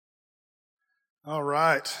All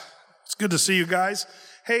right. It's good to see you guys.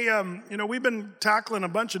 Hey, we've been tackling a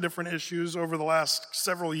bunch of different issues over the last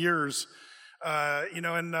several years,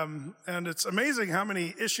 and it's amazing how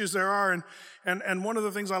many issues there are. And one of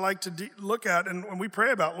the things I like to look at, and when we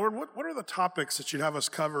pray about, Lord, what are the topics that you'd have us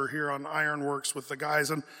cover here on Ironworks with the guys?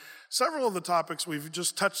 And several of the topics we've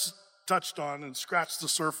just touched on and scratched the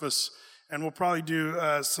surface. And we'll probably do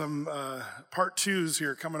some part twos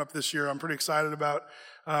here coming up this year. I'm pretty excited about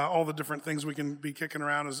all the different things we can be kicking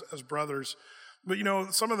around as brothers. But,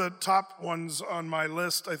 some of the top ones on my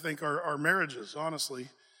list, I think, are marriages, honestly.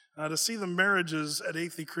 To see the marriages at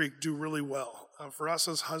Athey Creek do really well. For us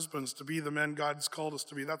as husbands to be the men God's called us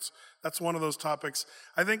to be, that's one of those topics.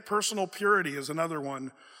 I think personal purity is another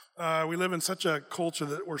one. We live in such a culture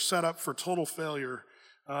that we're set up for total failure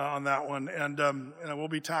on that one, and we'll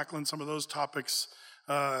be tackling some of those topics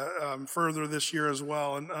further this year as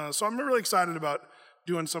well. And so I'm really excited about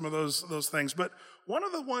doing some of those things. But one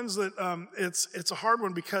of the ones that it's a hard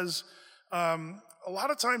one because a lot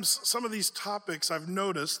of times some of these topics I've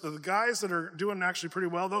noticed that the guys that are doing actually pretty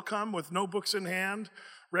well, they'll come with notebooks in hand,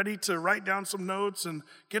 ready to write down some notes and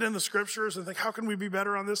get in the scriptures and think, how can we be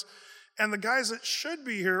better on this? And the guys that should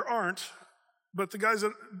be here aren't. But the guys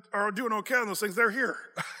that are doing okay on those things, they're here.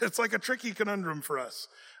 It's like a tricky conundrum for us.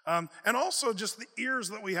 And also just the ears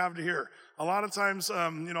that we have to hear. A lot of times,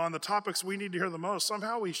 on the topics we need to hear the most,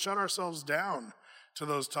 somehow we shut ourselves down to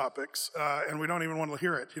those topics, and we don't even want to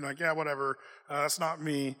hear it. Like, yeah, whatever, that's not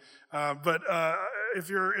me. But if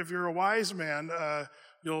you're a wise man,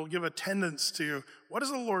 you'll give attendance to what is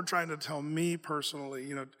the Lord trying to tell me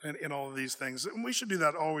personally, in all of these things. And we should do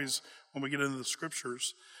that always when we get into the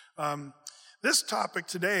scriptures. This topic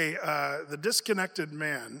today, the disconnected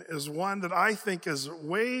man, is one that I think is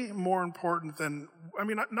way more important than,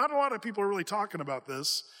 not a lot of people are really talking about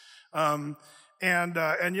this, and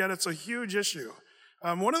yet it's a huge issue.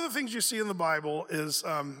 One of the things you see in the Bible is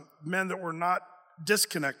men that were not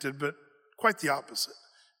disconnected, but quite the opposite.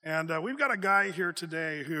 And we've got a guy here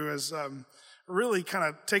today who has really kind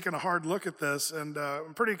of taken a hard look at this, and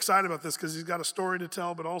I'm pretty excited about this because he's got a story to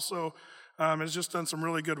tell, but also has just done some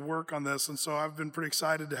really good work on this. And so I've been pretty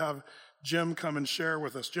excited to have Jim come and share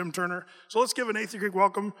with us. Jim Turner. So let's give an Athey Creek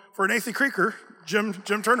welcome for an Athey Creeker. Jim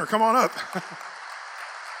Turner, come on up.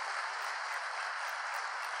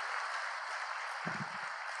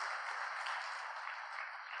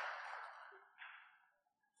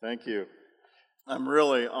 Thank you. I'm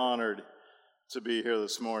really honored to be here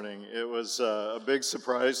this morning. It was a big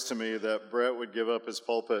surprise to me that Brett would give up his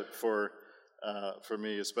pulpit for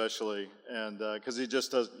me especially, and because he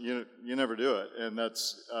just does, you never do it, and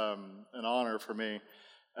that's an honor for me.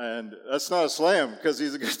 And that's not a slam because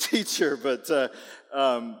he's a good teacher, but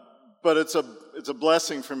it's a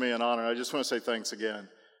blessing for me, an honor. I just want to say thanks again.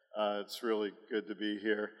 It's really good to be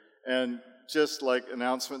here. And just like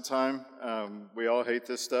announcement time, we all hate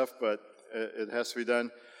this stuff, but it has to be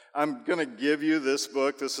done. I'm going to give you this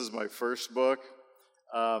book. This is my first book.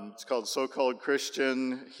 It's called So-Called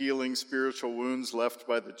Christian Healing Spiritual Wounds Left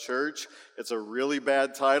by the Church. It's a really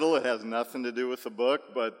bad title. It has nothing to do with the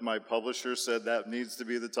book, but my publisher said that needs to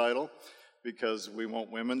be the title because we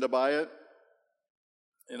want women to buy it.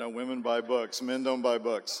 Women buy books. Men don't buy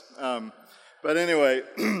books. But anyway,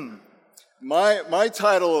 my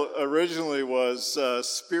title originally was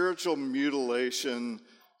Spiritual Mutilation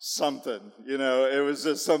something. It was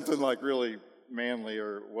just something like really manly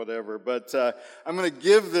or whatever, but I'm going to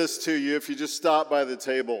give this to you if you just stop by the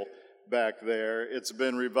table back there. It's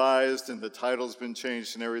been revised and the title's been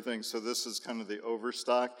changed and everything, so this is kind of the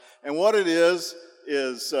overstock. And what it is,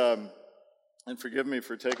 and forgive me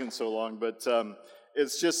for taking so long, but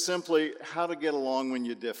it's just simply how to get along when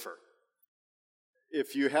you differ.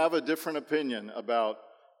 If you have a different opinion about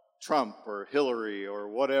Trump or Hillary or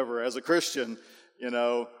whatever as a Christian,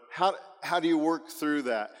 how do you work through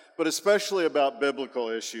that? But especially about biblical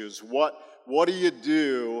issues. What do you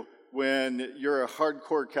do when you're a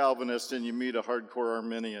hardcore Calvinist and you meet a hardcore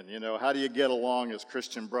Arminian? How do you get along as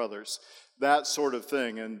Christian brothers? That sort of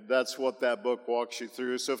thing, and that's what that book walks you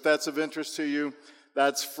through. So if that's of interest to you,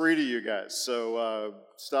 that's free to you guys. So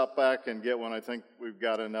stop back and get one. I think we've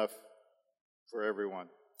got enough for everyone.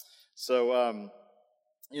 So,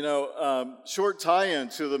 short tie-in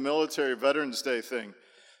to the Military Veterans Day thing.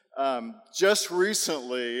 Just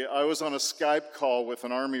recently, I was on a Skype call with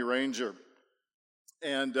an Army Ranger,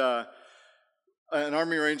 and an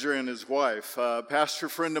Army Ranger and his wife. A pastor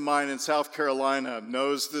friend of mine in South Carolina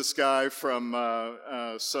knows this guy from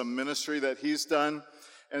some ministry that he's done,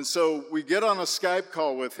 and so we get on a Skype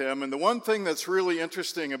call with him, and the one thing that's really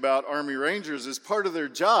interesting about Army Rangers is part of their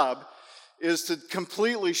job is to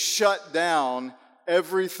completely shut down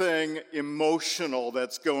everything emotional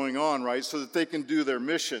that's going on, right, so that they can do their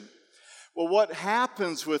mission. Well, what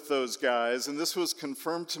happens with those guys, and this was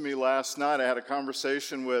confirmed to me last night, I had a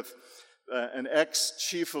conversation with an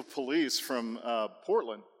ex-chief of police from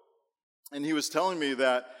Portland, and he was telling me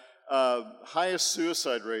that highest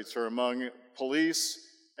suicide rates are among police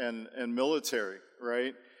and military,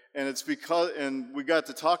 right? And it's because, and we got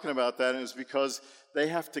to talking about that, and it's because they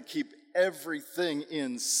have to keep everything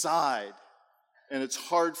inside. And it's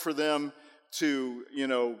hard for them to,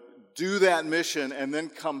 do that mission and then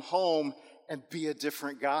come home and be a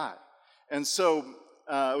different guy. And so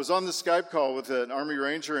I was on the Skype call with an Army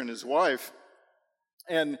Ranger and his wife,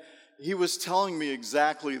 and he was telling me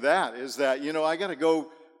exactly that, is that, I got to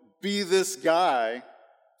go be this guy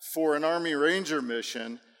for an Army Ranger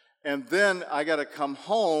mission, and then I got to come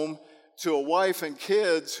home to a wife and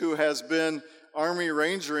kids who has been Army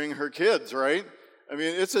Rangering her kids, right? I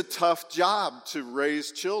mean, it's a tough job to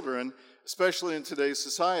raise children, especially in today's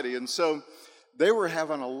society. And so they were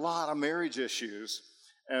having a lot of marriage issues,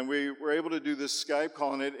 and we were able to do this Skype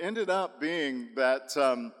call, and it ended up being that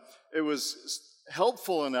it was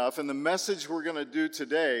helpful enough, and the message we're going to do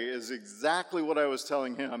today is exactly what I was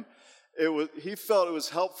telling him. He felt it was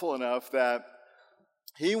helpful enough that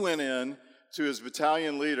he went in to his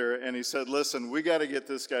battalion leader, and he said, listen, we got to get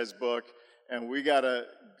this guy's book, and we got to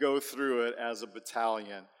go through it as a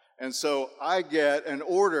battalion. And so I get an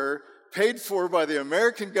order paid for by the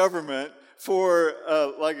American government for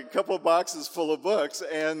like a couple of boxes full of books,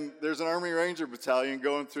 and there's an Army Ranger battalion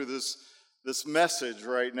going through this message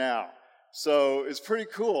right now. So it's pretty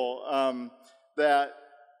cool that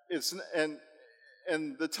it's,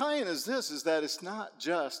 and the tie-in is that it's not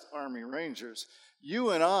just Army Rangers. You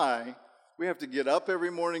and I, we have to get up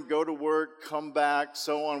every morning, go to work, come back,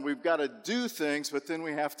 so on. We've got to do things, but then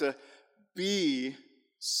we have to be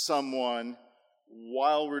someone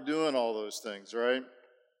while we're doing all those things, right?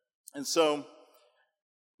 And so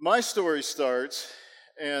my story starts,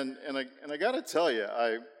 and I got to tell you,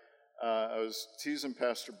 I was teasing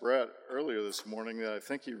Pastor Brett earlier this morning that I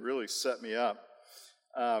think he really set me up.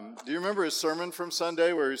 Do you remember his sermon from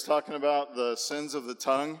Sunday where he was talking about the sins of the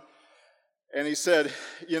tongue? And he said,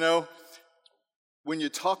 when you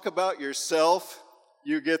talk about yourself,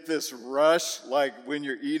 you get this rush, like when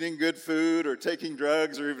you're eating good food or taking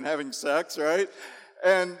drugs or even having sex, right?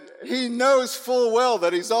 And he knows full well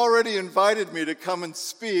that he's already invited me to come and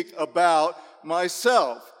speak about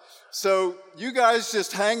myself. So you guys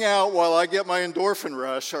just hang out while I get my endorphin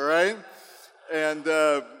rush, all right? And,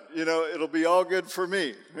 it'll be all good for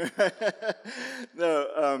me.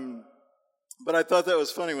 No, but I thought that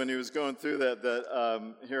was funny when he was going through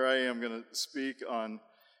that here I am going to speak on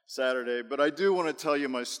Saturday. But I do want to tell you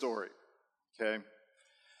my story, okay?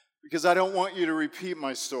 Because I don't want you to repeat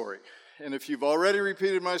my story. And if you've already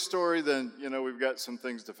repeated my story, then, we've got some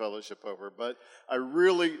things to fellowship over. But I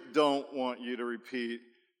really don't want you to repeat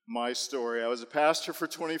my story. I was a pastor for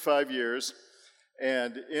 25 years.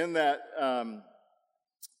 And in that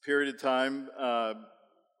period of time,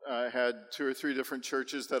 I had 2 or 3 different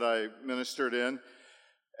churches that I ministered in.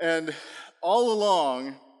 And all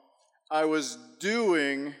along, I was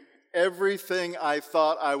doing everything I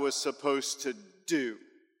thought I was supposed to do.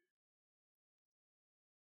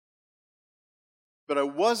 But I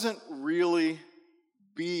wasn't really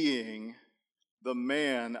being the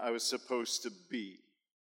man I was supposed to be.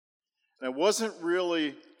 And I wasn't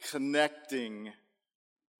really connecting,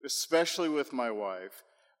 especially with my wife,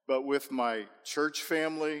 but with my church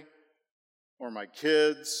family or my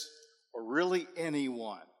kids or really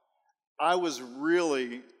anyone. I was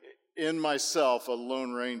really in myself a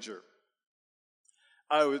Lone Ranger.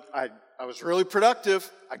 I was really productive.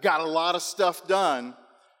 I got a lot of stuff done.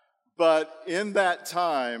 But in that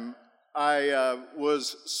time, I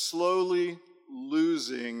was slowly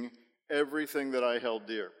losing everything that I held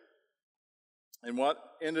dear. And what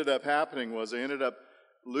ended up happening was I ended up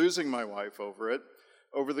losing my wife over it,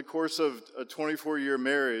 over the course of a 24-year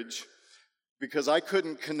marriage, because I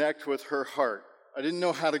couldn't connect with her heart. I didn't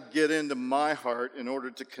know how to get into my heart in order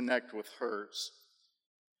to connect with hers.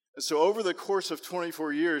 And so over the course of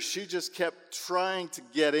 24 years, she just kept trying to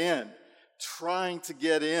get in,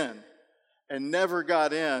 and never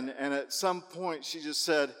got in. And at some point, she just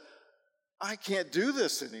said, I can't do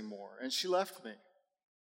this anymore. And she left me.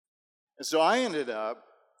 And so I ended up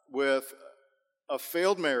with a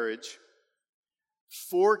failed marriage,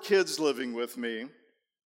 4 kids living with me,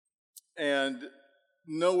 and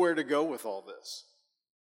nowhere to go with all this.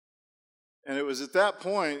 And it was at that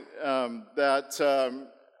point that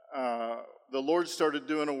the Lord started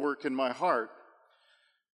doing a work in my heart.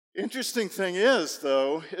 Interesting thing is,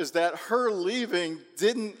 though, is that her leaving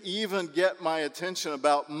didn't even get my attention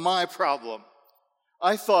about my problem.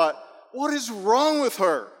 I thought, what is wrong with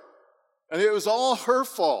her? And it was all her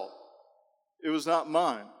fault. It was not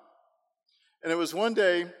mine. And it was one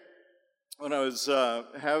day when I was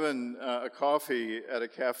having a coffee at a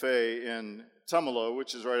cafe in Tumalo,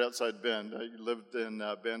 which is right outside Bend. I lived in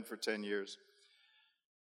Bend for 10 years.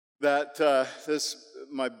 That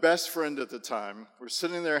my best friend at the time, we're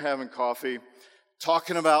sitting there having coffee,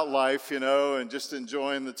 talking about life, and just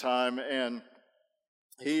enjoying the time. And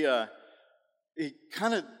he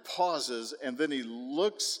kind of pauses, and then he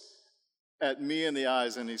looks at me in the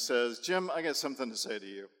eyes, and he says, "Jim, I got something to say to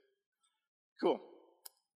you." Cool.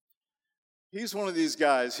 He's one of these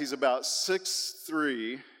guys. He's about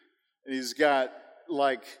 6'3", and he's got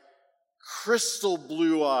like crystal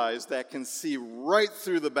blue eyes that can see right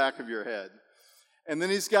through the back of your head. And then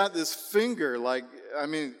he's got this finger,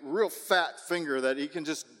 real fat finger that he can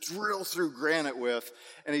just drill through granite with.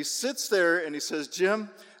 And he sits there and he says, "Jim,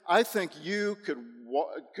 I think you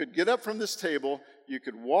could get up from this table, you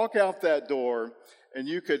could walk out that door, and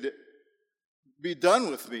you could be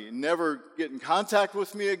done with me, never get in contact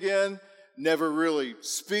with me again, never really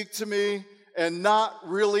speak to me, and not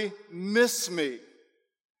really miss me."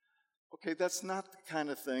 Okay, that's not the kind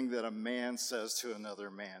of thing that a man says to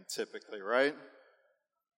another man typically, right?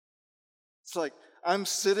 It's like I'm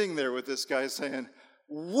sitting there with this guy saying,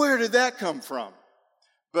 where did that come from?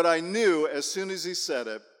 But I knew as soon as he said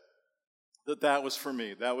it that was for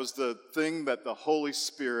me. That was the thing that the Holy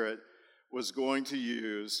Spirit was going to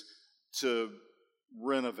use to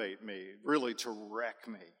renovate me, really to wreck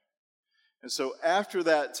me. And so after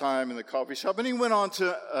that time in the coffee shop, and he went on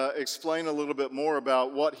to explain a little bit more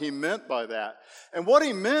about what he meant by that. And what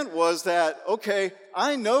he meant was that, okay,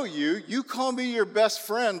 I know you. You call me your best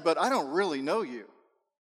friend, but I don't really know you.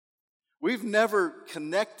 We've never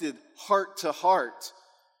connected heart to heart.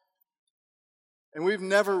 And we've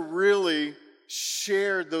never really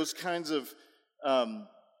shared those kinds of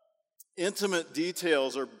intimate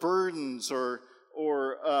details or burdens or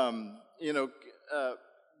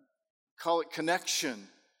call it connection.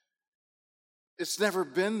 It's never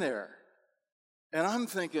been there. And I'm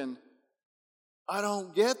thinking, I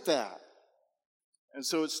don't get that. And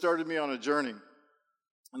so it started me on a journey.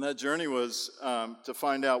 And that journey was to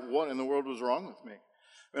find out what in the world was wrong with me.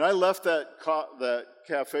 And I left that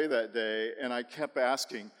cafe that day, and I kept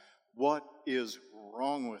asking, what is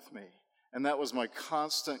wrong with me? And that was my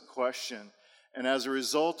constant question. And as a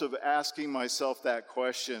result of asking myself that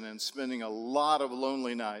question and spending a lot of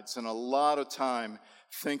lonely nights and a lot of time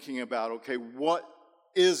thinking about, okay, what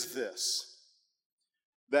is this?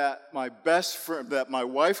 That my best friend, that my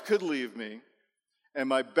wife could leave me, and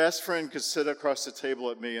my best friend could sit across the table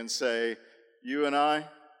at me and say, you and I,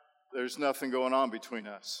 there's nothing going on between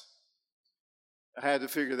us. I had to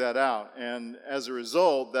figure that out. And as a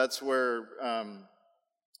result, that's where,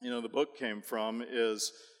 the book came from,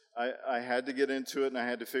 is I had to get into it, and I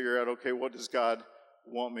had to figure out, okay, what does God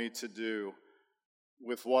want me to do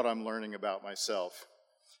with what I'm learning about myself?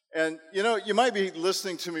 And, you might be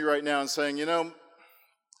listening to me right now and saying,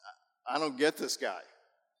 I don't get this guy.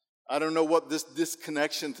 I don't know what this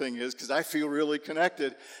disconnection thing is because I feel really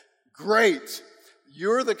connected. Great.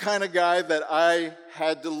 You're the kind of guy that I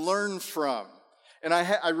had to learn from. And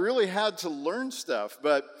I really had to learn stuff.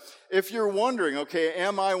 But if you're wondering, okay,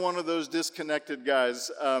 am I one of those disconnected guys?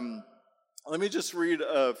 Let me just read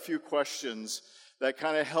a few questions that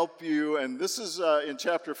kind of help you. And this is in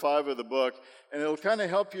chapter 5 of the book. And it'll kind of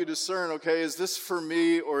help you discern, okay, is this for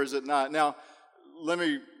me or is it not? Now, let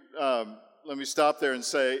me stop there and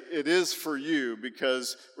say it is for you,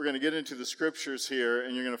 because we're going to get into the scriptures here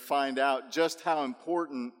and you're going to find out just how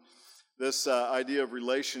important this idea of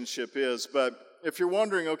relationship is. But if you're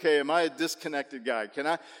wondering, okay, am I a disconnected guy?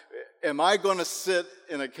 Am I going to sit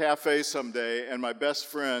in a cafe someday and my best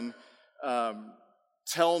friend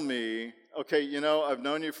tell me, okay, I've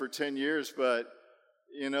known you for 10 years, but,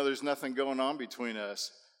 there's nothing going on between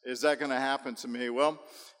us. Is that going to happen to me? Well,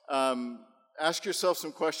 ask yourself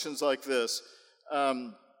some questions like this. Let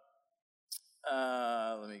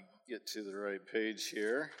me get to the right page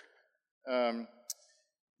here.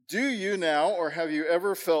 Do you now, or have you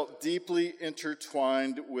ever felt deeply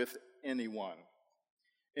intertwined with anyone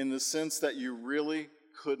in the sense that you really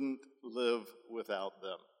couldn't live without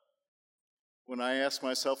them? When I asked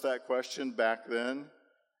myself that question back then,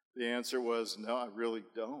 the answer was, no, I really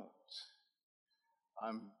don't.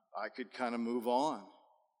 I could kind of move on.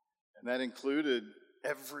 And that included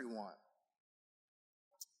everyone.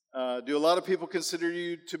 Do a lot of people consider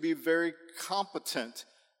you to be very competent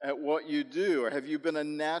at what you do? Or have you been a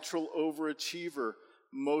natural overachiever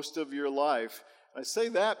most of your life? I say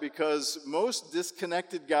that because most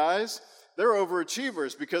disconnected guys, they're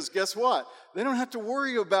overachievers because guess what? They don't have to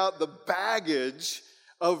worry about the baggage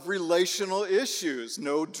of relational issues.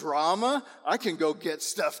 No drama. I can go get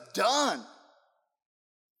stuff done.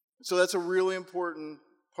 So that's a really important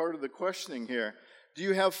part of the questioning here. Do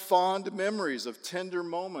you have fond memories of tender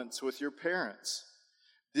moments with your parents?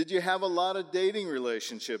 Did you have a lot of dating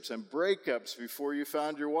relationships and breakups before you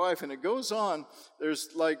found your wife? And it goes on. There's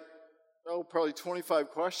probably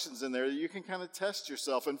 25 questions in there that you can kind of test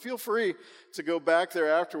yourself. And feel free to go back there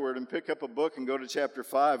afterward and pick up a book and go to chapter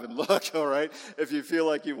 5 and look, all right, if you feel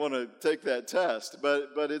like you want to take that test.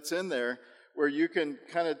 But it's in there where you can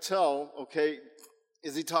kind of tell, okay,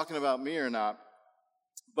 is he talking about me or not?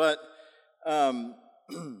 But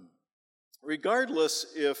regardless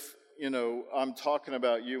if, I'm talking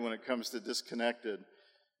about you when it comes to disconnected,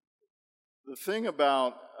 the thing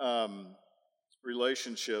about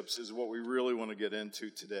relationships is what we really want to get into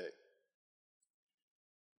today.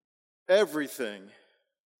 Everything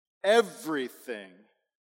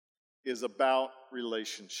is about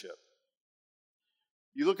relationship.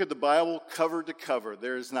 You look at the Bible cover to cover,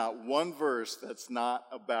 there is not one verse that's not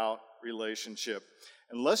about relationship.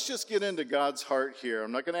 And let's just get into God's heart here.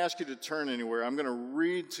 I'm not going to ask you to turn anywhere. I'm going to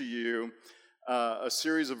read to you a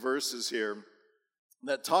series of verses here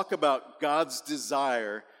that talk about God's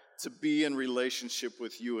desire to be in relationship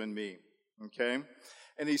with you and me, okay?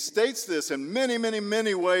 And he states this in many, many,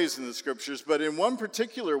 many ways in the scriptures, but in one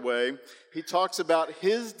particular way, he talks about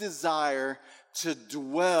his desire to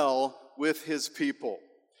dwell with his people.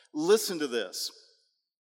 Listen to this.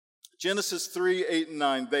 Genesis 3, 8, and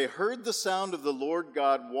 9. They heard the sound of the Lord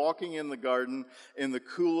God walking in the garden in the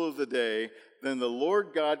cool of the day. Then the Lord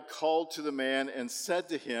God called to the man and said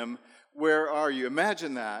to him, "Where are you?"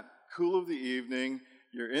 Imagine that. Cool of the evening.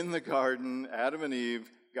 You're in the garden, Adam and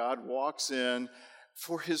Eve. God walks in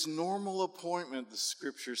for his normal appointment, the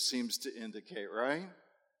scripture seems to indicate, right?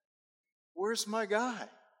 Where's my guy?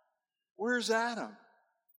 Where's Adam?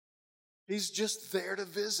 He's just there to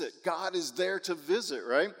visit. God is there to visit,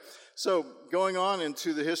 right? So going on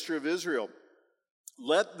into the history of Israel,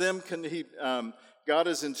 God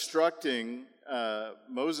is instructing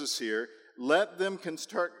Moses here, let them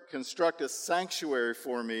construct a sanctuary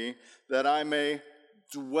for me that I may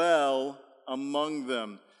dwell among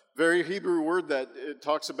them. Very Hebrew word that it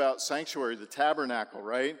talks about sanctuary, the tabernacle,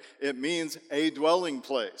 right? It means a dwelling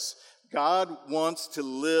place. God wants to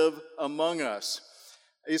live among us.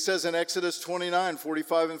 He says in Exodus 29,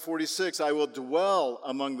 45 and 46, I will dwell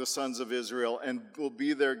among the sons of Israel and will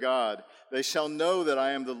be their God. They shall know that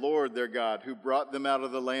I am the Lord their God, who brought them out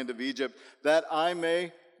of the land of Egypt, that I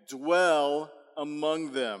may dwell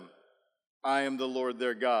among them. I am the Lord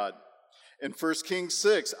their God. In 1 Kings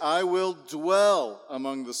 6, I will dwell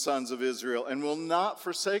among the sons of Israel and will not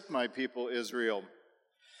forsake my people Israel.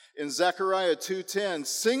 In Zechariah 2:10,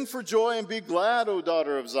 sing for joy and be glad, O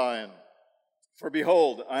daughter of Zion. For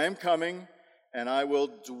behold, I am coming, and I will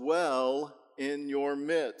dwell in your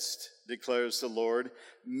midst, declares the Lord.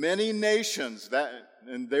 Many nations,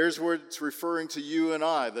 and there's where it's referring to you and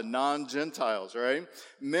I, the non-Gentiles, right?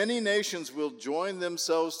 Many nations will join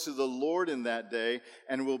themselves to the Lord in that day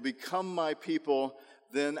and will become my people.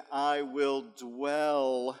 Then I will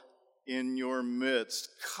dwell in your midst.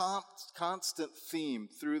 Constant theme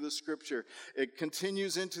through the scripture. It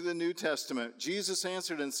continues into the New Testament. Jesus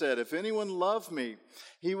answered and said, if anyone love me,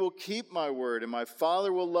 he will keep my word, and my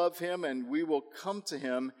Father will love him, and we will come to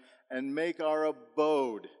him and make our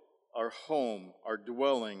abode, our home, our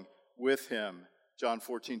dwelling with him. John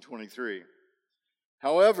 14:23.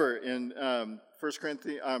 However, in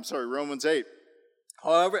Romans 8,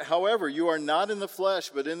 However, you are not in the flesh,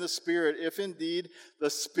 but in the Spirit, if indeed the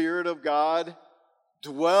Spirit of God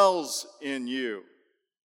dwells in you.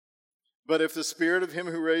 But if the Spirit of him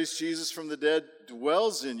who raised Jesus from the dead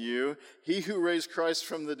dwells in you, he who raised Christ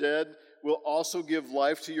from the dead will also give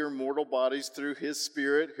life to your mortal bodies through his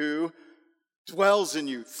Spirit who dwells in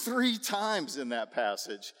you. 3 times in that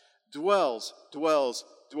passage. Dwells.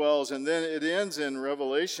 And then it ends in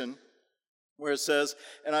Revelation, where it says,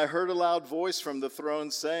 and I heard a loud voice from the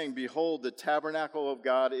throne saying, behold, the tabernacle of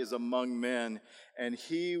God is among men, and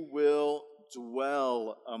he will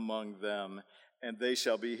dwell among them, and they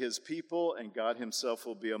shall be his people, and God himself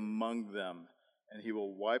will be among them, and he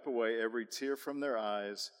will wipe away every tear from their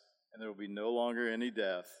eyes, and there will be no longer any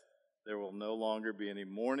death. There will no longer be any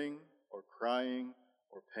mourning or crying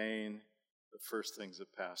or pain. The first things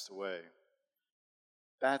have passed away.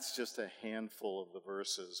 That's just a handful of the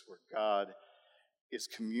verses where God is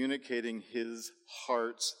communicating his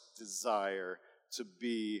heart's desire to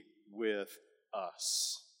be with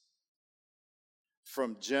us.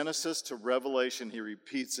 From Genesis to Revelation, he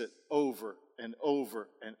repeats it over and over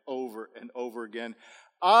and over and over again.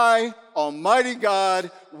 I, Almighty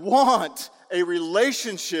God, want a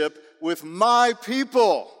relationship with my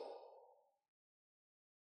people.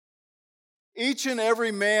 Each and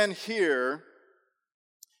every man here,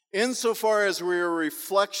 insofar as we're a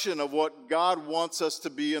reflection of what God wants us to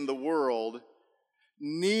be in the world,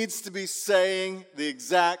 needs to be saying the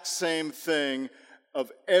exact same thing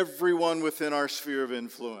of everyone within our sphere of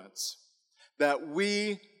influence. That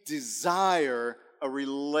we desire a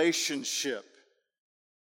relationship.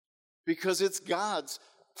 Because it's God's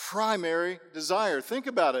primary desire. Think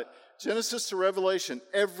about it. Genesis to Revelation,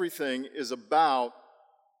 everything is about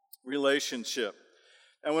relationship.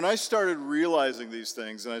 And when I started realizing these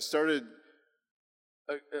things and I started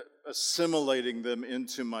assimilating them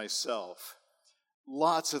into myself,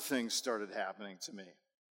 lots of things started happening to me.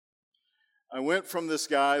 I went from this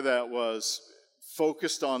guy that was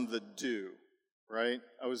focused on the do, right?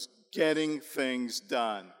 I was getting things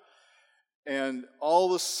done. And all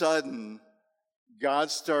of a sudden,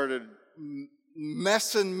 God started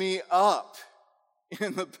messing me up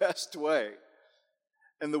in the best way.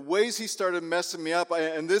 And the ways he started messing me up,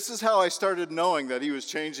 and this is how I started knowing that he was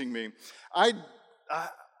changing me. I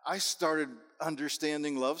started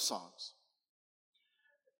understanding love songs.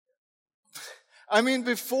 I mean,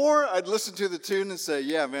 before I'd listen to the tune and say,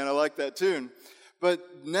 yeah, man, I like that tune. But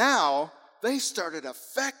now they started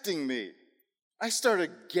affecting me. I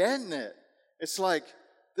started getting it. It's like,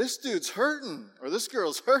 this dude's hurting or this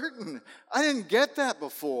girl's hurting. I didn't get that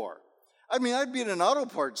before. I mean, I'd be in an auto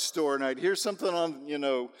parts store and I'd hear something on,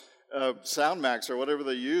 SoundMax or whatever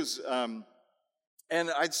they use, and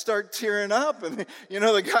I'd start tearing up. And,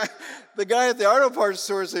 the guy at the auto parts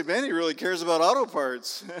store would say, man, he really cares about auto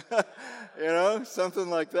parts. Something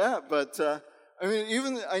like that. But,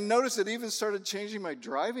 I noticed it even started changing my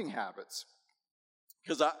driving habits.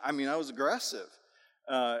 Because, I was aggressive.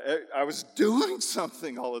 I was doing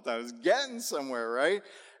something all the time. I was getting somewhere, right?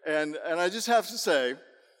 And I just have to say,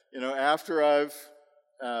 after I've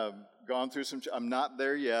gone through I'm not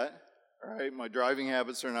there yet, all right? My driving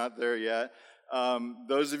habits are not there yet.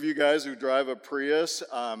 Those of you guys who drive a Prius,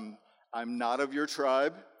 I'm not of your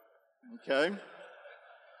tribe, okay?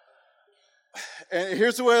 And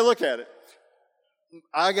here's the way I look at it.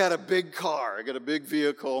 I got a big car, I got a big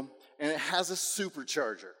vehicle, and it has a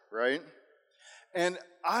supercharger, right? And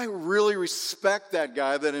I really respect that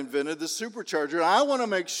guy that invented the supercharger. And I want to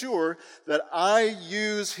make sure that I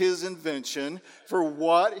use his invention for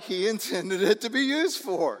what he intended it to be used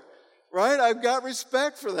for, right? I've got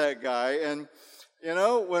respect for that guy. And,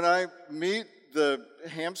 when I meet the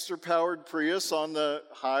hamster-powered Prius on the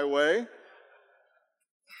highway,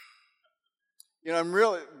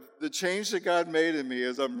 the change that God made in me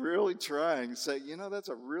is I'm really trying to say, that's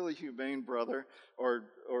a really humane brother, or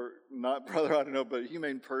not brother, I don't know, but a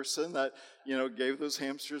humane person that, gave those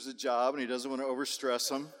hamsters a job and he doesn't want to overstress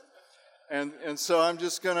them. And so I'm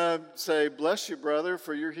just going to say, bless you, brother,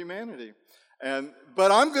 for your humanity.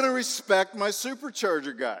 But I'm going to respect my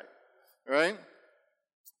supercharger guy, right?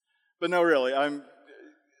 But no, really,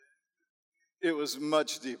 it was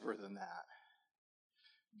much deeper than that.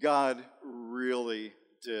 God really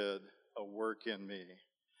did a work in me.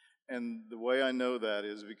 And the way I know that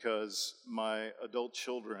is because my adult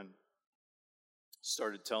children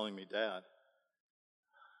started telling me, Dad,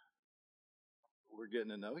 we're getting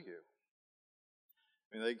to know you.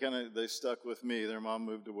 I mean, they stuck with me. Their mom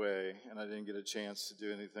moved away, and I didn't get a chance to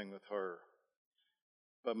do anything with her.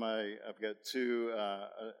 But I've got I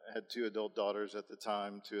had two adult daughters at the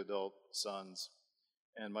time, two adult sons,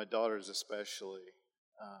 and my daughters especially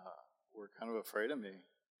were kind of afraid of me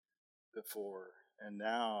before, and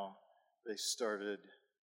now they started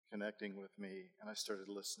connecting with me, and I started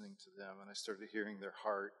listening to them, and I started hearing their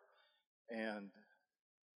heart, and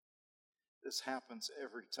this happens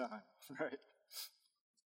every time, right?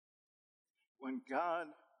 When God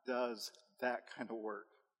does that kind of work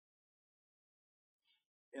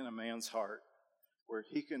in a man's heart, where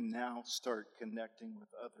he can now start connecting with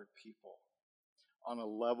other people on a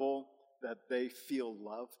level that they feel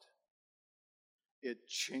loved, it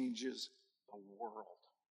changes the world.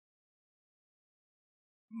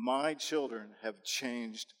 My children have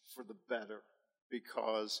changed for the better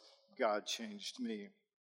because God changed me.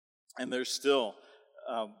 And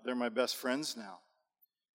they're my best friends now.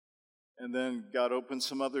 And then God opened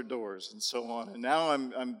some other doors and so on. And now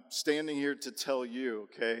I'm standing here to tell you,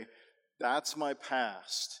 okay, that's my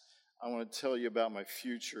past. I want to tell you about my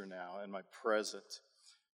future now and my present.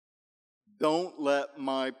 Don't let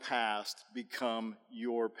my past become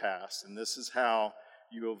your past. And this is how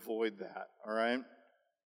you avoid that, all right?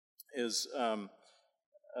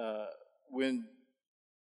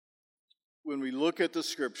 When we look at the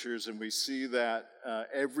scriptures and we see that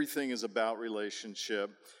everything is about relationship,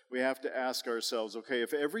 we have to ask ourselves, okay,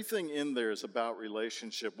 if everything in there is about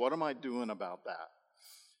relationship, what am I doing about that?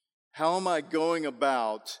 How am I going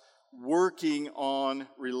about working on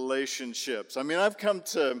relationships? I mean, I've come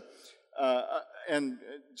to, and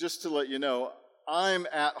just to let you know, I'm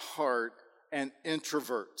at heart an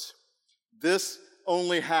introvert. This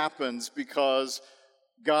only happens because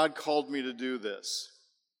God called me to do this.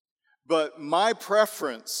 But my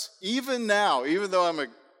preference, even now, even though I'm a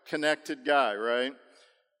connected guy, right,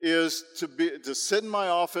 is to sit in my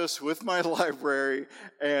office with my library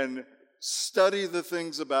and study the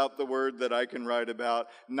things about the Word that I can write about,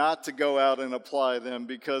 not to go out and apply them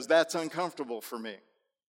because that's uncomfortable for me.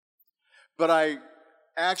 But I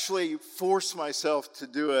actually force myself to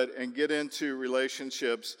do it and get into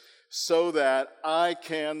relationships so that I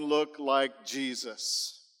can look like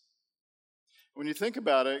Jesus. When you think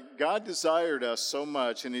about it, God desired us so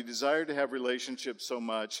much, and He desired to have relationships so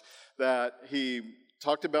much that He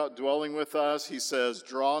talked about dwelling with us. He says,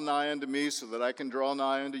 draw nigh unto me so that I can draw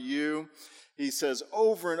nigh unto you. He says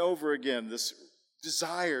over and over again this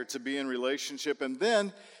desire to be in relationship. And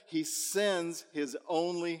then He sends His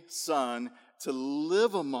only Son to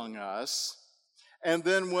live among us. And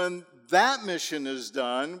then when that mission is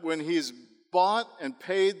done, when He's bought and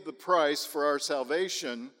paid the price for our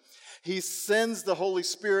salvation, He sends the Holy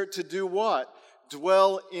Spirit to do what?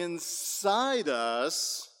 Dwell inside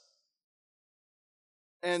us.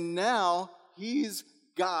 And now He's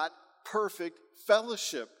got perfect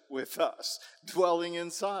fellowship with us, dwelling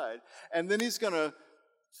inside. And then He's going to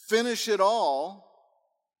finish it all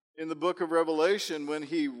in the book of Revelation when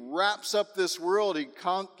He wraps up this world. He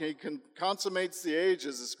consummates the age,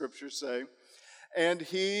 as the scriptures say. And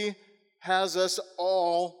He has us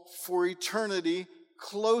all for eternity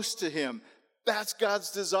close to Him. That's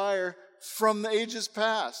God's desire from the ages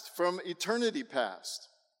past, from eternity past.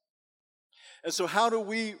 And so how do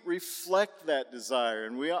we reflect that desire?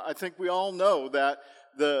 And I think we all know that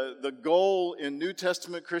the goal in New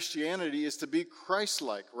Testament Christianity is to be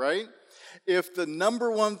Christ-like, right? If the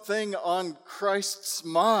number one thing on Christ's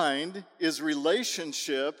mind is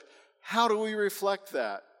relationship, how do we reflect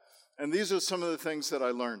that? And these are some of the things that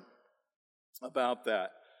I learned about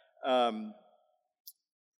that. I'm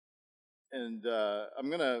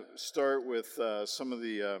going to start with some of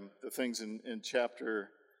the things in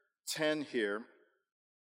chapter 10 here.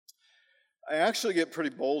 I actually get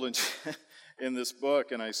pretty bold in this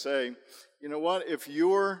book, and I say, you know what? If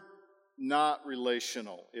you're not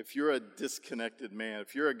relational, if you're a disconnected man,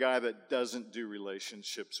 if you're a guy that doesn't do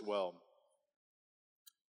relationships well,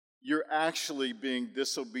 you're actually being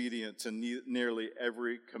disobedient to nearly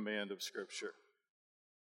every command of Scripture.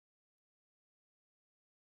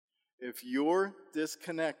 If you're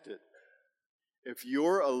disconnected, if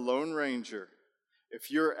you're a lone ranger, if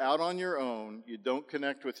you're out on your own, you don't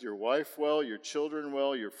connect with your wife well, your children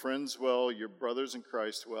well, your friends well, your brothers in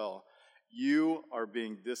Christ well, you are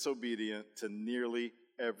being disobedient to nearly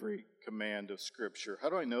every command of Scripture. How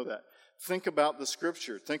do I know that? Think about the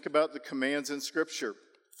Scripture. Think about the commands in Scripture.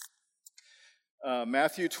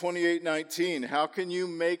 Matthew 28:19, how can you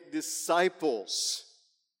make disciples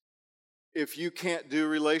if you can't do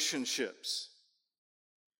relationships?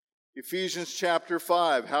 Ephesians chapter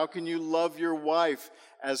 5, how can you love your wife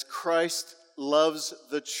as Christ loves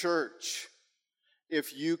the church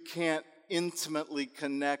if you can't intimately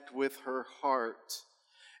connect with her heart?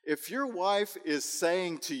 If your wife is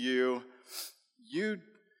saying to you, you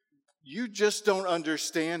just don't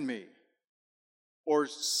understand me, or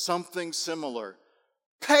something similar,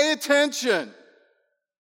 pay attention.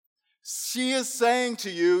 She is saying to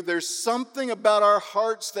you, there's something about our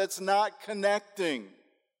hearts that's not connecting.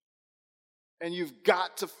 And you've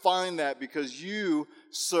got to find that, because you,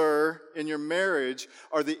 sir, in your marriage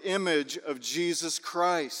are the image of Jesus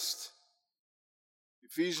Christ.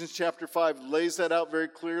 Ephesians chapter 5 lays that out very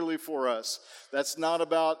clearly for us. That's not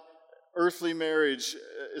about earthly marriage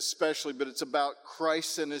especially, but it's about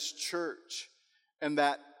Christ and His church. And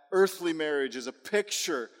that earthly marriage is a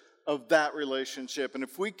picture of that relationship. And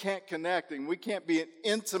if we can't connect and we can't be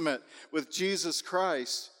intimate with Jesus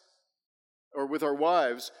Christ, or with our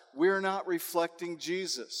wives, we're not reflecting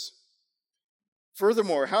Jesus.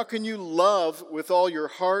 Furthermore, how can you love with all your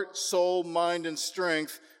heart, soul, mind, and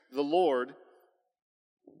strength the Lord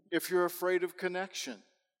if you're afraid of connection?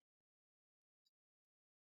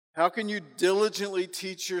 How can you diligently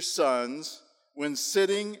teach your sons when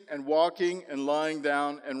sitting and walking and lying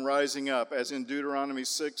down and rising up, as in Deuteronomy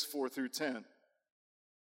 6, 4 through 10,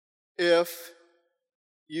 if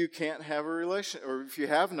you can't have a relation, or if you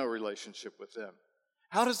have no relationship with them?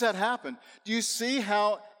 How does that happen? Do you see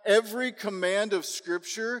how every command of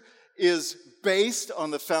Scripture is based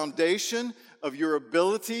on the foundation of your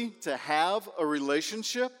ability to have a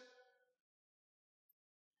relationship?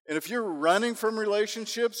 And if you're running from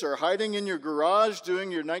relationships or hiding in your garage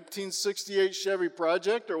doing your 1968 Chevy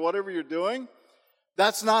Project or whatever you're doing,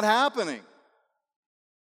 that's not happening.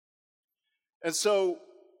 And so,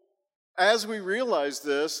 as we realized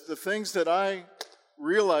this, the things that I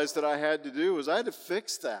realized that I had to do was I had to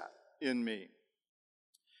fix that in me.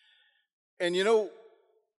 And you know,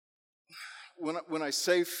 when I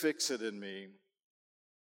say fix it in me,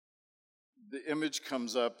 the image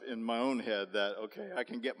comes up in my own head that, okay, I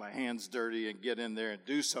can get my hands dirty and get in there and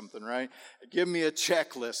do something, right? Give me a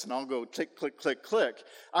checklist and I'll go click, click, click, click.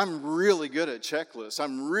 I'm really good at checklists.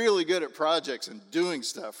 I'm really good at projects and doing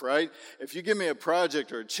stuff, right? If you give me a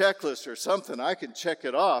project or a checklist or something, I can check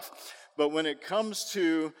it off. But when it comes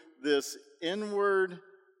to this inward,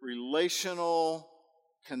 relational,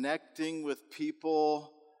 connecting with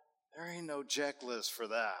people, there ain't no checklist for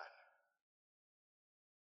that.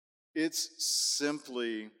 It's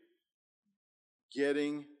simply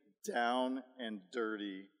getting down and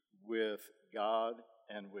dirty with God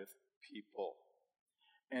and with people.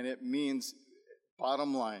 And it means,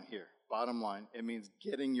 bottom line, it means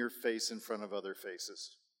getting your face in front of other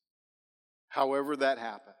faces. However that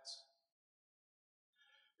happens.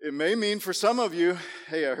 It may mean for some of you,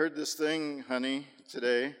 hey, I heard this thing, honey,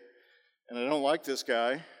 today, and I don't like this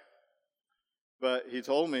guy, but he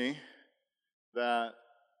told me that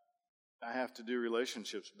I have to do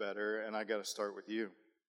relationships better, and I got to start with you.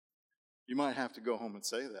 You might have to go home and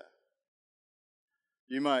say that.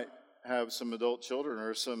 You might have some adult children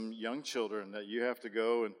or some young children that you have to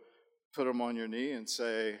go and put them on your knee and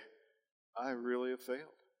say, I really have failed.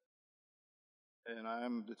 And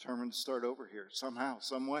I'm determined to start over here somehow,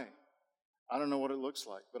 some way. I don't know what it looks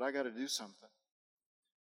like, but I got to do something.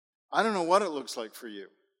 I don't know what it looks like for you.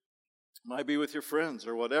 It might be with your friends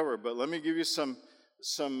or whatever, but let me give you some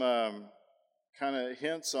kind of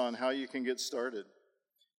hints on how you can get started,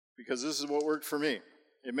 because this is what worked for me.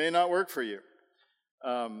 It may not work for you.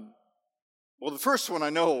 Well, the first one I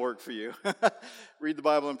know will work for you. Read the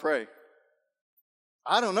Bible and pray.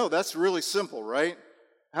 I don't know. That's really simple, right?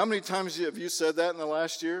 How many times have you said that in the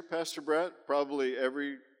last year, Pastor Brett? Probably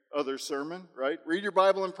every other sermon, right? Read your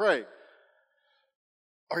Bible and pray.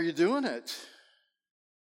 Are you doing it?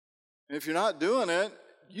 And if you're not doing it,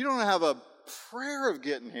 you don't have a prayer of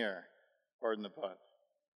getting here. Pardon the pun.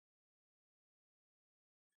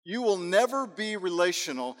 You will never be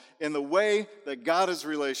relational in the way that God is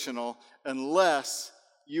relational unless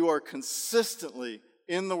you are consistently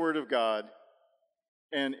in the Word of God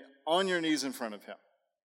and on your knees in front of Him.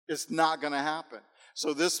 It's not going to happen. So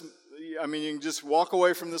you can just walk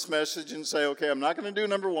away from this message and say, okay, I'm not going to do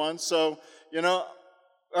number one, so,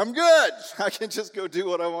 I'm good. I can just go do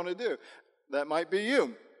what I want to do. That might be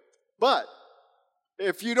you. But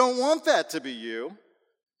if you don't want that to be you,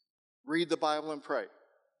 read the Bible and pray.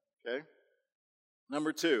 Okay?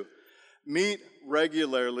 Number 2, meet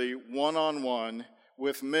regularly one-on-one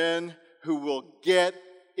with men who will get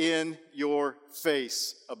in your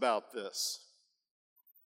face about this.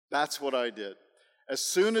 That's what I did. As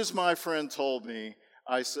soon as my friend told me,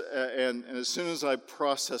 and as soon as I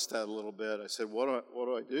processed that a little bit, I said, what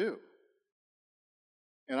do I do?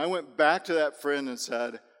 And I went back to that friend and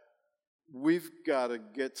said, we've got to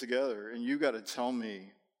get together, and you got to tell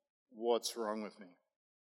me what's wrong with me.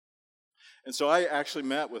 And so I actually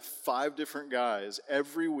met with 5 different guys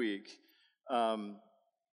every week, and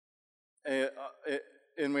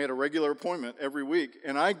we had a regular appointment every week,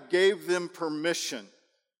 and I gave them permission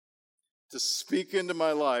to speak into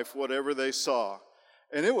my life whatever they saw.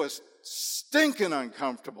 And it was stinking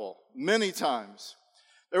uncomfortable many times.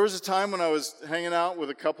 There was a time when I was hanging out with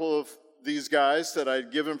a couple of these guys that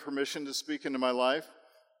I'd given permission to speak into my life.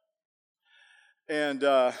 And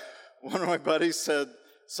one of my buddies said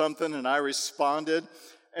something, and I responded.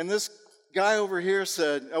 And this guy over here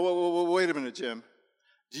said, oh, wait a minute, Jim.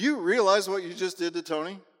 Do you realize what you just did to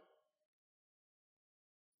Tony?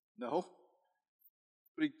 No.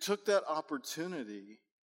 But he took that opportunity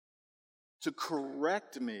to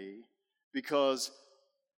correct me because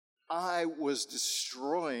I was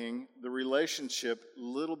destroying the relationship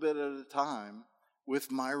little bit at a time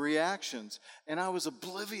with my reactions. And I was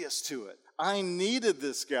oblivious to it. I needed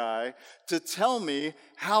this guy to tell me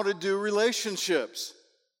how to do relationships.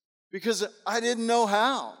 because I didn't know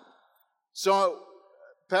how. So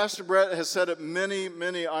Pastor Brett has said it many,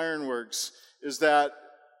 many Ironworks, is that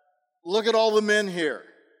look at all the men here.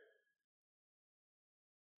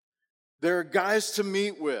 There are guys to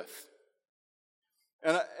meet with.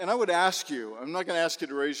 And I would ask you, I'm not going to ask you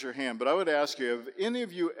to raise your hand, but I would ask you, have any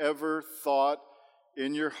of you ever thought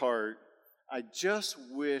in your heart, I just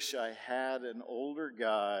wish I had an older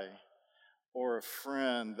guy or a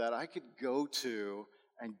friend that I could go to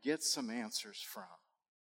and get some answers from?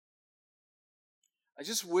 I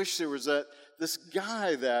just wish there was this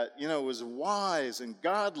guy that, was wise and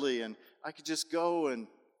godly, and I could just go and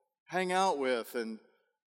hang out with and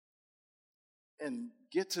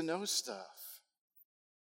get to know stuff.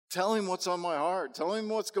 Tell him what's on my heart. Tell him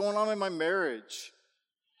what's going on in my marriage.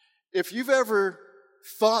 If you've ever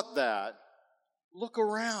thought that, look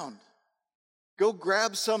around. Go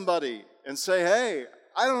grab somebody and say, hey,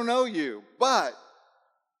 I don't know you, but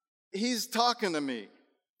he's talking to me,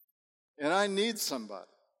 and I need somebody.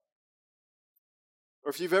 Or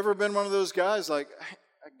if you've ever been one of those guys like,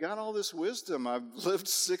 I got all this wisdom. I've lived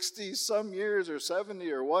 60 some years or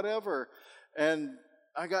 70 or whatever, and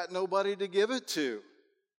I got nobody to give it to.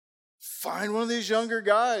 Find one of these younger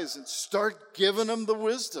guys and start giving them the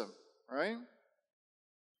wisdom, right?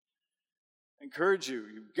 Encourage you.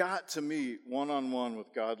 You've got to meet one-on-one with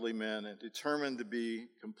godly men and determined to be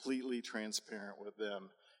completely transparent with them.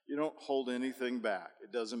 You don't hold anything back.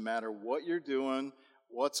 It doesn't matter what you're doing,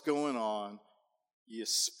 what's going on. You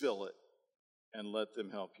spill it and let them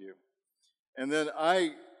help you. And then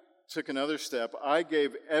I took another step. I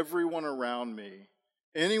gave everyone around me,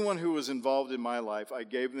 anyone who was involved in my life, I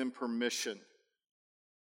gave them permission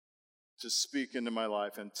to speak into my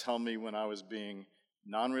life and tell me when I was being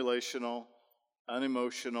non-relational,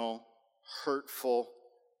 unemotional, hurtful,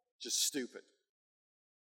 just stupid.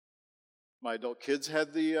 My adult kids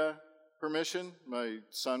had the permission. My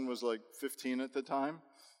son was like 15 at the time.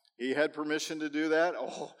 He had permission to do that.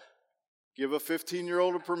 Oh, give a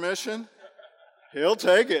 15-year-old a permission? He'll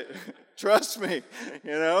take it. Trust me.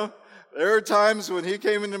 There are times when he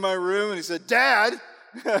came into my room and he said, Dad!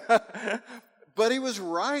 But he was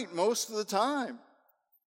right most of the time.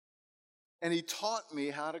 And he taught me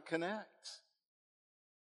how to connect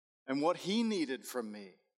and what he needed from me.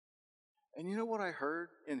 And you know what I heard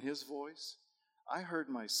in his voice? I heard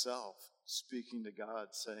myself speaking to God,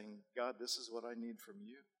 saying, God, this is what I need from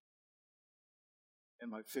you. And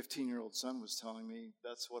my 15-year-old son was telling me,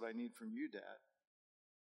 that's what I need from you, Dad.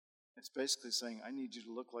 It's basically saying, I need you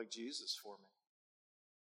to look like Jesus for me.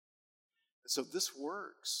 So this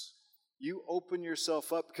works. You open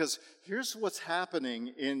yourself up, because here's what's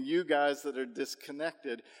happening in you guys that are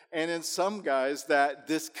disconnected, and in some guys that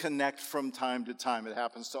disconnect from time to time. It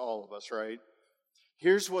happens to all of us, right?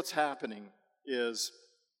 Here's what's happening is,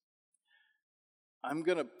 I'm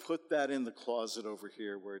going to put that in the closet over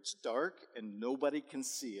here where it's dark and nobody can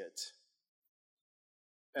see it.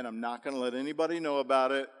 And I'm not going to let anybody know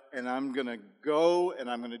about it. And I'm going to go and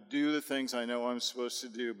I'm going to do the things I know I'm supposed to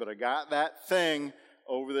do. But I got that thing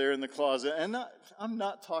over there in the closet. And I'm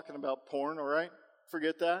not talking about porn, all right?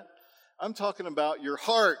 Forget that. I'm talking about your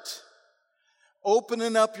heart.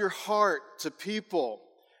 Opening up your heart to people.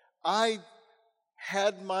 I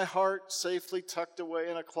had my heart safely tucked away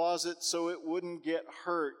in a closet so it wouldn't get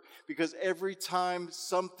hurt. Because every time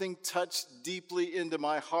something touched deeply into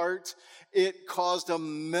my heart, it caused a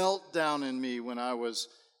meltdown in me when I was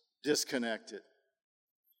disconnected.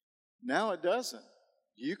 Now it doesn't.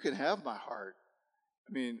 You can have my heart.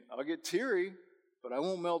 I mean, I'll get teary, but I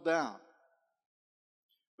won't melt down.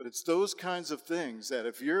 But it's those kinds of things that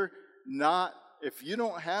if you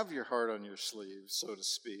don't have your heart on your sleeve, so to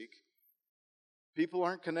speak, people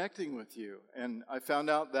aren't connecting with you. And I found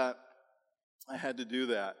out that I had to do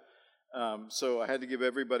that. So I had to give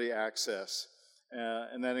everybody access.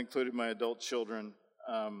 And that included my adult children.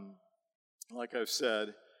 Like I've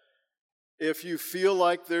said, if you feel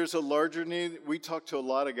like there's a larger need, we talk to a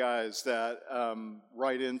lot of guys that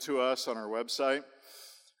write into us on our website.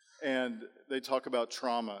 And they talk about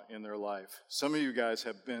trauma in their life. Some of you guys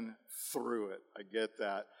have been through it. I get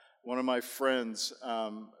that. One of my friends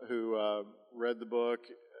who read the book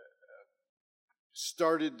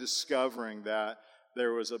started discovering that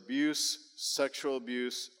there was abuse, sexual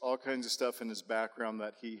abuse, all kinds of stuff in his background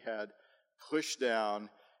that he had pushed down,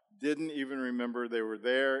 didn't even remember they were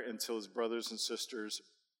there until his brothers and sisters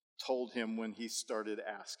told him when he started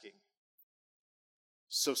asking.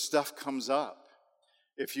 So stuff comes up.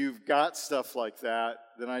 If you've got stuff like that,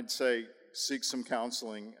 then I'd say seek some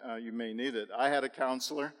counseling. You may need it. I had a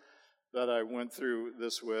counselor that I went through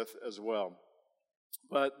this with as well.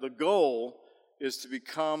 But the goal is to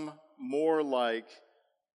become more like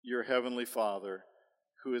your Heavenly Father,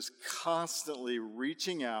 who is constantly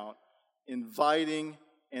reaching out, inviting,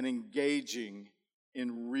 and engaging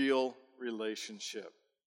in real relationship.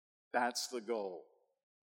 That's the goal.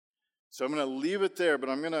 So I'm going to leave it there, but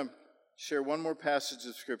I'm going to share one more passage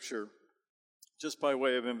of Scripture just by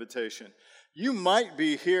way of invitation. You might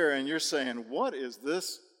be here and you're saying, what is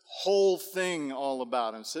this whole thing all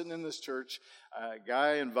about? I'm sitting in this church, a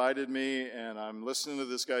guy invited me, and I'm listening to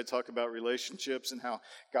this guy talk about relationships and how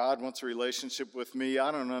God wants a relationship with me.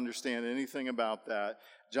 I don't understand anything about that.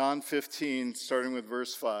 John 15, starting with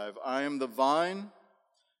verse 5. I am the vine,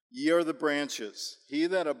 ye are the branches. He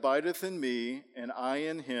that abideth in me, and I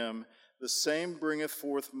in him, the same bringeth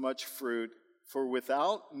forth much fruit. For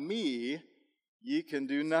without me ye can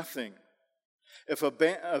do nothing. If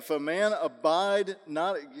a man abide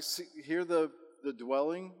not, you see, hear the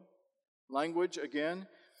dwelling language again?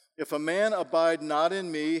 If a man abide not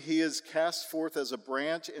in me, he is cast forth as a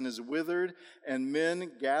branch and is withered, and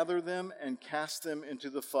men gather them and cast them into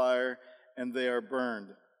the fire, and they are burned.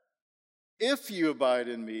 If you abide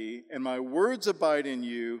in me, and my words abide in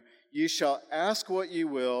you, ye shall ask what ye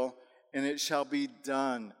will, and it shall be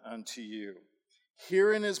done unto you.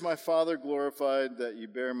 Herein is my Father glorified, that ye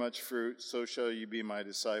bear much fruit, so shall ye be my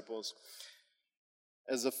disciples.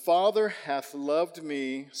 As the Father hath loved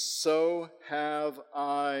me, so have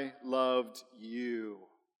I loved you.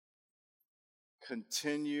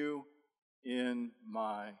 Continue in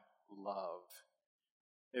my love.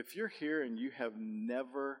 If you're here and you have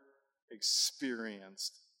never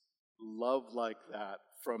experienced love like that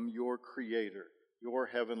from your Creator, your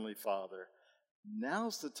Heavenly Father,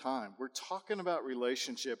 now's the time. We're talking about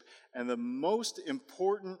relationship, and the most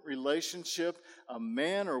important relationship a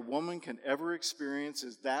man or woman can ever experience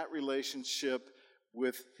is that relationship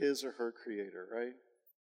with his or her Creator, right?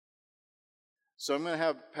 So I'm going to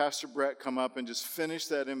have Pastor Brett come up and just finish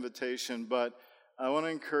that invitation, but I want to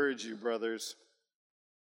encourage you, brothers,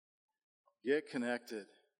 get connected.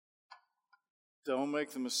 Don't make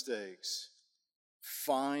the mistakes.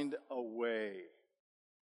 Find a way.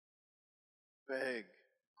 Beg,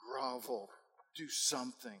 grovel, do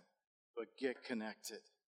something, but get connected.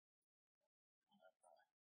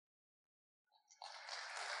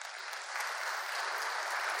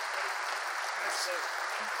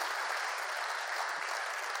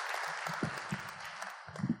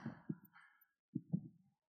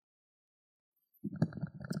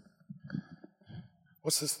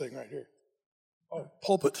 What's this thing right here? Oh,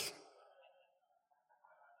 pulpit.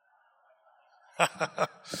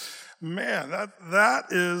 Man, that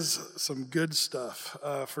is some good stuff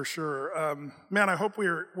for sure. Man, I hope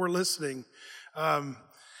we're listening. The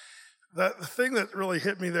thing that really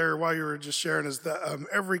hit me there while you were just sharing is that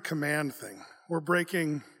every command thing. We're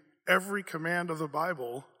breaking every command of the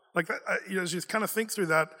Bible. Like that, as you kind of think through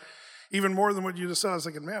that, even more than what you just said, I was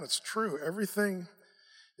thinking, man, it's true. Everything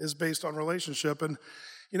is based on relationship. And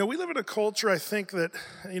we live in a culture, I think, that,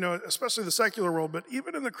 especially the secular world, but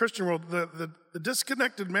even in the Christian world, the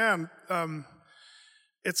disconnected man,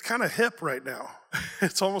 it's kind of hip right now.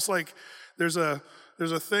 It's almost like there's a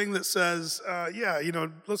thing that says,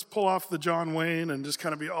 let's pull off the John Wayne and just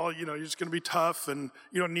kind of be all, you're just going to be tough and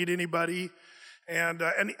you don't need anybody. And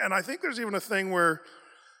I think there's even a thing where,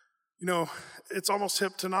 it's almost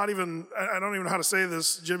hip to not even, I don't even know how to say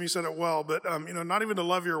this, Jim, you said it well, but, not even to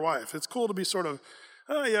love your wife. It's cool to be sort of,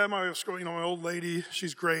 oh yeah, my wife's, my old lady,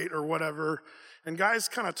 she's great or whatever. And guys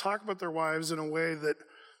kind of talk about their wives in a way that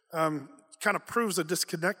kind of proves a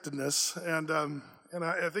disconnectedness. And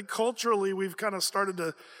I think culturally we've kind of started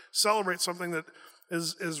to celebrate something that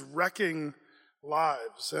is wrecking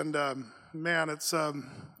lives. And man, it's that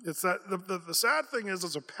the sad thing is,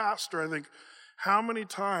 as a pastor, I think, how many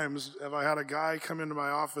times have I had a guy come into my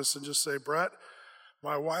office and just say, Brett,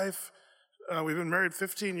 my wife, we've been married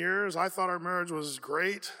 15 years. I thought our marriage was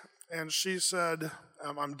great. And she said,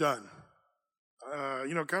 I'm done.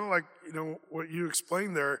 Kind of like, what you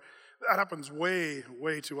explained there, that happens way,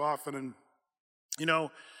 way too often. And, a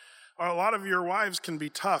lot of your wives can be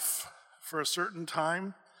tough for a certain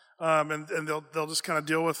time. And they'll just kind of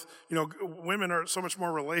deal with, women are so much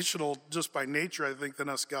more relational just by nature, I think, than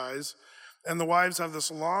us guys. And the wives have this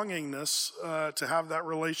longingness to have that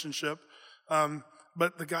relationship.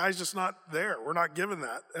 But the guy's just not there. We're not given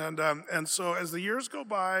that. And so as the years go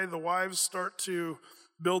by, the wives start to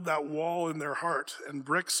build that wall in their heart, and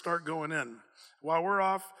bricks start going in. While we're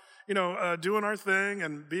off, doing our thing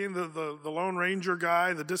and being the Lone Ranger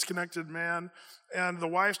guy, the disconnected man, and the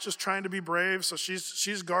wife's just trying to be brave, so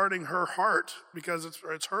she's guarding her heart because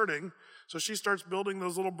it's hurting. So she starts building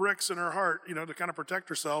those little bricks in her heart, to kind of protect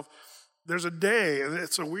herself. there's a day, and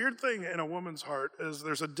it's a weird thing in a woman's heart, is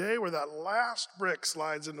there's a day where that last brick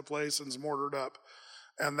slides into place and is mortared up.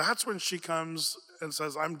 And that's when she comes and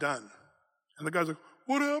says, I'm done. And the guy's like,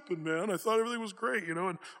 what happened, man? I thought everything was great,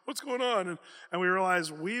 and what's going on? And we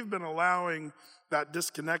realize we've been allowing that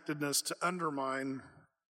disconnectedness to undermine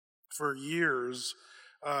for years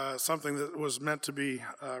something that was meant to be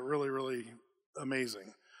really, really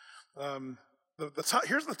amazing.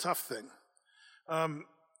 Here's the tough thing.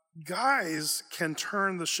 Guys can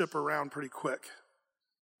turn the ship around pretty quick.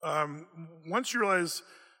 Once you realize,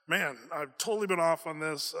 man, I've totally been off on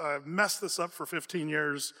this. I've messed this up for 15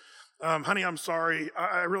 years. Honey, I'm sorry.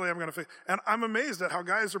 I really am going to fix. And I'm amazed at how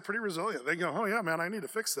guys are pretty resilient. They go, oh yeah, man, I need to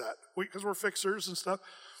fix that. Because we're fixers and stuff.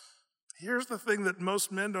 Here's the thing that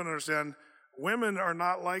most men don't understand. Women are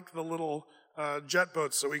not like the little jet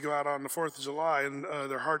boats that we go out on the 4th of July and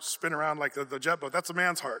their hearts spin around like the jet boat. That's a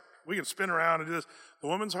man's heart. We can spin around and do this. The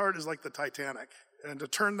woman's heart is like the Titanic. And to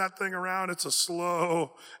turn that thing around, it's a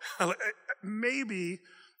slow, maybe,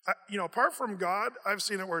 apart from God, I've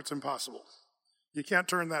seen it where it's impossible. You can't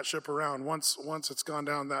turn that ship around once it's gone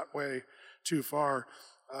down that way too far.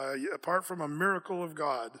 Apart from a miracle of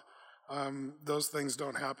God, those things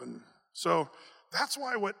don't happen. So that's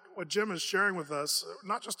why what Jim is sharing with us,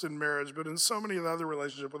 not just in marriage, but in so many of the other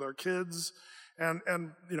relationships with our kids, and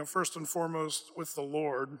first and foremost with the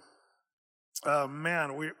Lord. Man,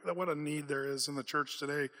 what a need there is in the church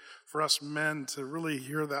today for us men to really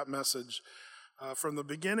hear that message. From the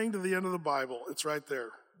beginning to the end of the Bible, it's right there.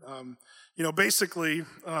 Basically,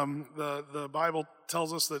 the Bible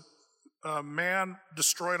tells us that man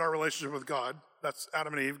destroyed our relationship with God. That's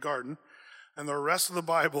Adam and Eve, garden. And the rest of the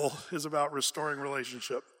Bible is about restoring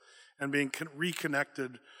relationship and being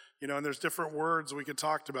reconnected. And there's different words we could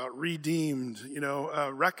talk about. Redeemed,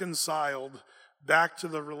 reconciled back to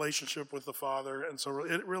the relationship with the Father. And so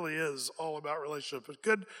it really is all about relationship.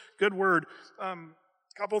 But good word.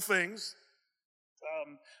 Couple things.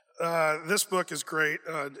 This book is great,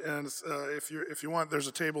 and if you want, there's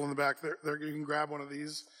a table in the back there. You can grab one of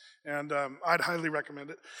these, and I'd highly recommend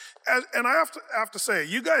it. And I have to say,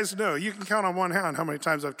 you guys know, you can count on one hand how many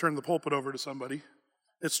times I've turned the pulpit over to somebody.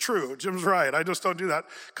 It's true. Jim's right. I just don't do that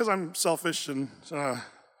because I'm selfish and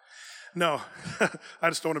no, I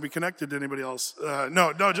just don't want to be connected to anybody else.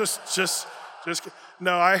 Just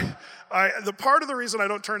the part of the reason I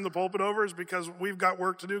don't turn the pulpit over is because we've got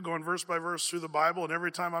work to do going verse by verse through the Bible, and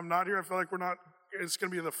every time I'm not here, I feel like it's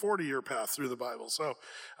going to be the 40-year path through the Bible. So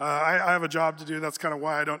I have a job to do. That's kind of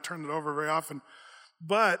why I don't turn it over very often.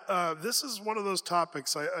 But this is one of those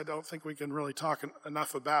topics I don't think we can really talk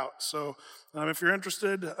enough about. So if you're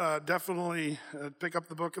interested, definitely pick up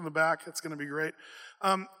the book in the back. It's going to be great.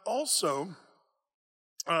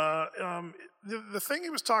 The thing he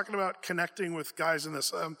was talking about connecting with guys in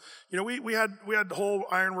this, we had whole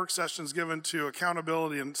Ironwork sessions given to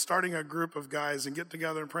accountability and starting a group of guys and get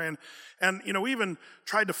together and praying. And, we even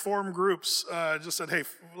tried to form groups, just said, hey,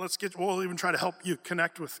 we'll even try to help you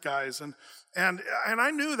connect with guys. And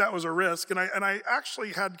I knew that was a risk. And I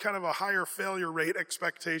actually had kind of a higher failure rate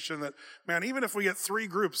expectation that, man, even if we get 3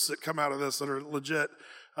 groups that come out of this that are legit,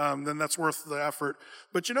 then that's worth the effort.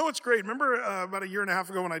 But what's great? Remember about a year and a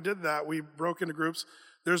half ago when I did that, we broke into groups.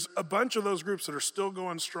 There's a bunch of those groups that are still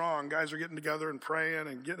going strong. Guys are getting together and praying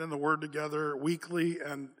and getting in the Word together weekly,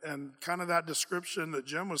 and kind of that description that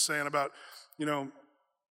Jim was saying about,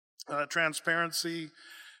 transparency,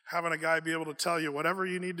 having a guy be able to tell you whatever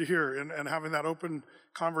you need to hear and having that open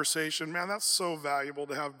conversation. Man, that's so valuable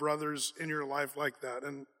to have brothers in your life like that.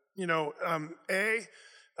 And,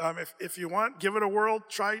 if you want, give it a whirl.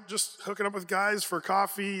 Try just hooking up with guys for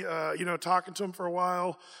coffee, talking to them for a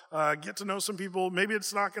while, get to know some people. Maybe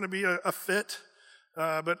it's not going to be a fit,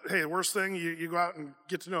 but hey, the worst thing, you go out and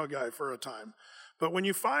get to know a guy for a time. But when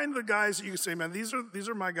you find the guys that you can say, man, these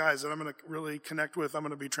are my guys that I'm going to really connect with, I'm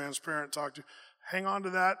going to be transparent, talk to, hang on to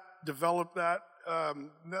that, develop that.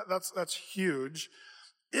 That's huge.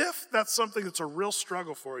 If that's something that's a real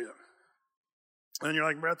struggle for you, and you're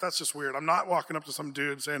like, Brett, that's just weird. I'm not walking up to some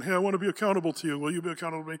dude saying, hey, I want to be accountable to you. Will you be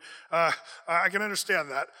accountable to me? I can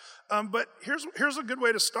understand that. But here's a good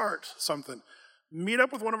way to start something. Meet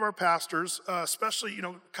up with one of our pastors, especially,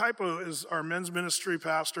 Kaipo is our men's ministry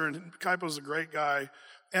pastor, and Kaipo's a great guy.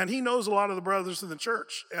 And he knows a lot of the brothers in the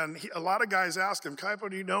church. And a lot of guys ask him,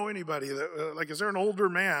 Kaipo, do you know anybody? That, is there an older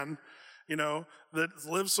man, that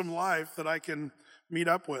lives some life that I can meet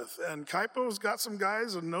up with? And Kaipo's got some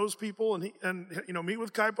guys and knows people, and meet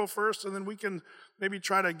with Kaipo first, and then we can maybe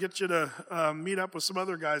try to get you to meet up with some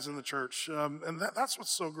other guys in the church. And that's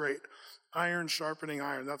what's so great. Iron sharpening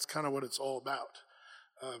iron. That's kind of what it's all about.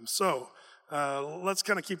 let's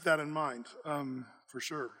kind of keep that in mind for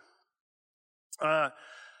sure.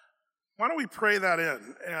 Why don't we pray that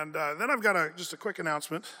in? And then I've got just a quick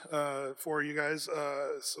announcement for you guys,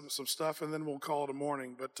 some stuff, and then we'll call it a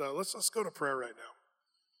morning. But let's go to prayer right now.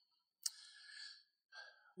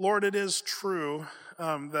 Lord, it is true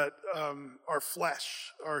that our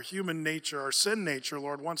flesh, our human nature, our sin nature,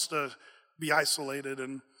 Lord, wants to be isolated.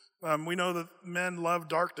 And we know that men love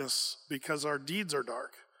darkness because our deeds are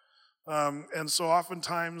dark. And so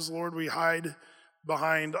oftentimes, Lord, we hide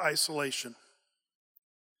behind isolation.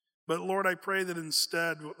 But Lord, I pray that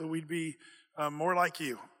instead that we'd be more like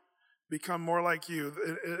you, become more like you,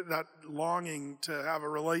 that longing to have a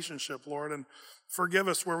relationship, Lord, and forgive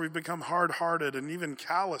us where we've become hard-hearted and even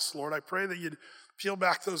callous, Lord. I pray that you'd peel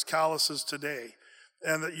back those calluses today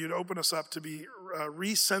and that you'd open us up to be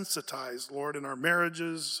resensitized, Lord, in our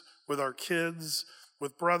marriages, with our kids,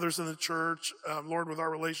 with brothers in the church, Lord, with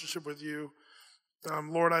our relationship with you.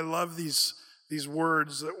 Lord, I love these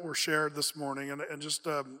words that were shared this morning and just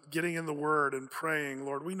getting in the word and praying.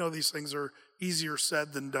 Lord, we know these things are easier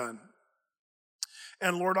said than done.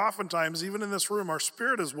 And Lord, oftentimes, even in this room, our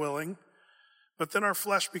spirit is willing, but then our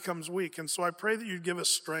flesh becomes weak. And so I pray that you'd give us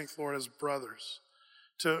strength, Lord, as brothers,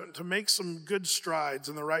 to make some good strides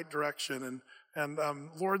in the right direction. And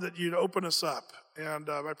Lord, that you'd open us up. And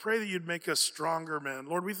I pray that you'd make us stronger men.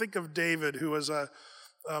 Lord, we think of David, who was a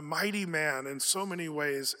mighty man in so many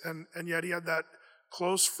ways, and yet he had that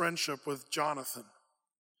close friendship with Jonathan.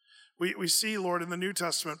 We see, Lord, in the New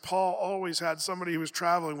Testament, Paul always had somebody he was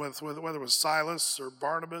traveling with, whether it was Silas or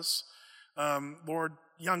Barnabas, Lord,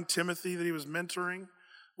 young Timothy that he was mentoring.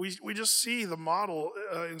 We just see the model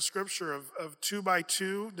in Scripture of 2 by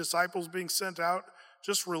 2 disciples being sent out,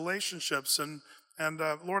 just relationships. And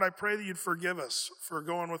Lord, I pray that you'd forgive us for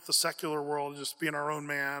going with the secular world, just being our own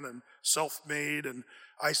man and self-made and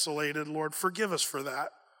isolated. Lord, forgive us for that.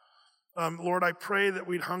 Lord, I pray that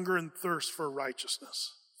we'd hunger and thirst for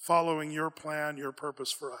righteousness, following your plan, your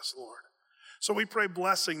purpose for us, Lord. So we pray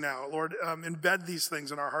blessing now. Lord, embed these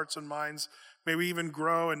things in our hearts and minds. May we even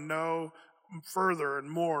grow and know further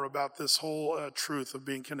and more about this whole truth of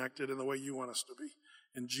being connected in the way you want us to be.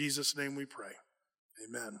 In Jesus' name we pray.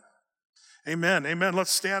 Amen. Amen. Amen.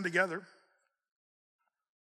 Let's stand together.